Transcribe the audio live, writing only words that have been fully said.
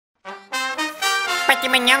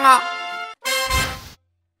맡기면 영어.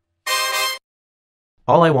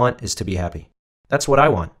 All I want is to be happy. That's what I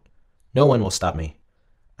want. No one will stop me.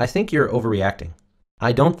 I think you're overreacting.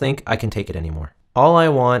 I don't think I can take it anymore. All I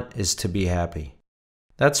want is to be happy.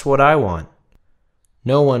 That's what I want.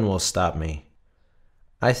 No one will stop me.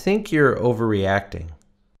 I think you're overreacting.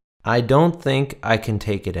 I don't think I can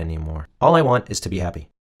take it anymore. All I want is to be happy.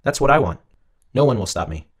 That's what I want. No one will stop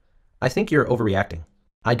me. I think you're overreacting.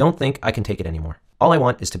 I don't think I can take it anymore. All I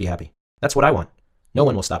want is to be happy. That's what I want. No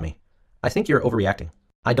one will stop me. I think you're overreacting.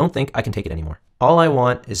 I don't think I can take it anymore. All I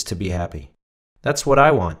want is to be happy. That's what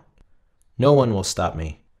I want. No one will stop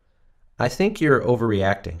me. I think you're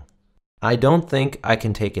overreacting. I don't think I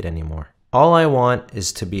can take it anymore. All I want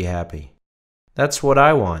is to be happy. That's what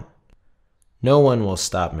I want. No one will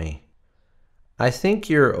stop me. I think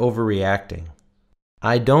you're overreacting.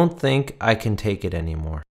 I don't think I can take it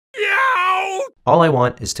anymore. All I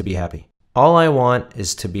want is to be happy. All I want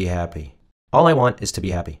is to be happy. All I want is to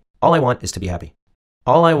be happy. All I want is to be happy. All I want is to be happy.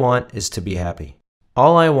 All I want is to be happy.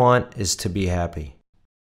 All I want is to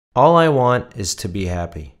be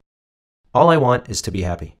happy. All I want is to be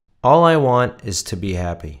happy. All I want is to be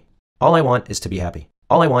happy. All I want is to be happy.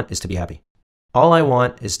 All I want is to be happy. All I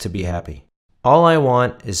want is to be happy. All I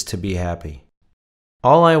want is to be happy.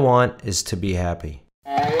 All I want is to be happy.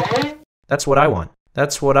 That's what I want.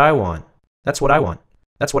 That's what I want. That's what I want.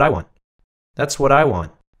 That's what I want. That's what I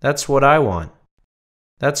want. That's what I want.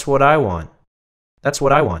 That's what I want. That's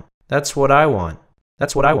what I want. That's what I want.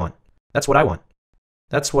 That's what I want. That's what I want.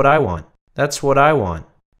 That's what I want. That's what I want.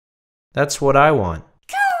 That's what I want.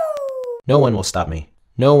 No one will stop me.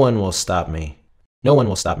 No one will stop me. No one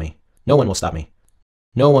will stop me. No one will stop me.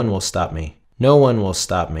 No one will stop me. No one will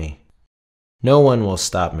stop me. No one will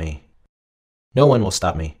stop me. No one will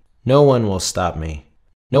stop me. No one will stop me.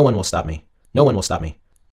 No one will stop me. No one will stop me.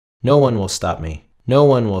 No one will stop me. No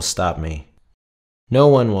one will stop me. No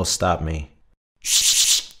one will stop me.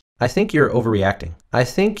 I think you're overreacting. I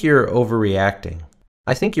think you're overreacting.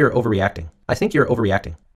 I think you're overreacting. I think you're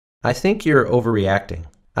overreacting. I think you're overreacting.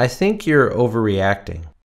 I think you're overreacting.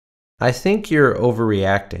 I think you're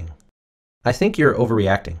overreacting. I think you're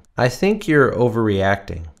overreacting. I think you're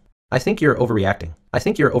overreacting. I think you're overreacting. I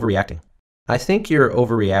think you're overreacting. I think you're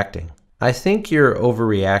overreacting. I think you're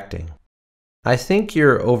overreacting. I think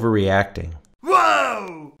you're overreacting.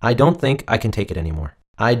 Whoa! I don't think I can take it anymore.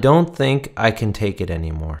 I don't think I can take it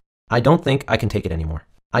anymore. I don't think I can take it anymore.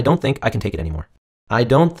 I don't think I can take it anymore. I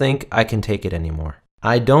don't think I can take it anymore.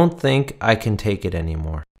 I don't think I can take it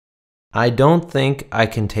anymore. I don't think I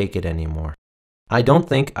can take it anymore. I don't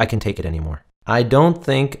think I can take it anymore. I don't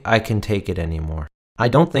think I can take it anymore. I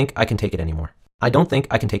don't think I can take it anymore. I don't think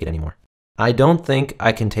I can take it anymore. I don't think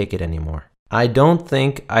I can take it anymore. I don't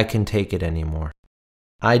think I can take it anymore.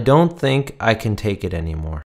 I don't think I can take it anymore.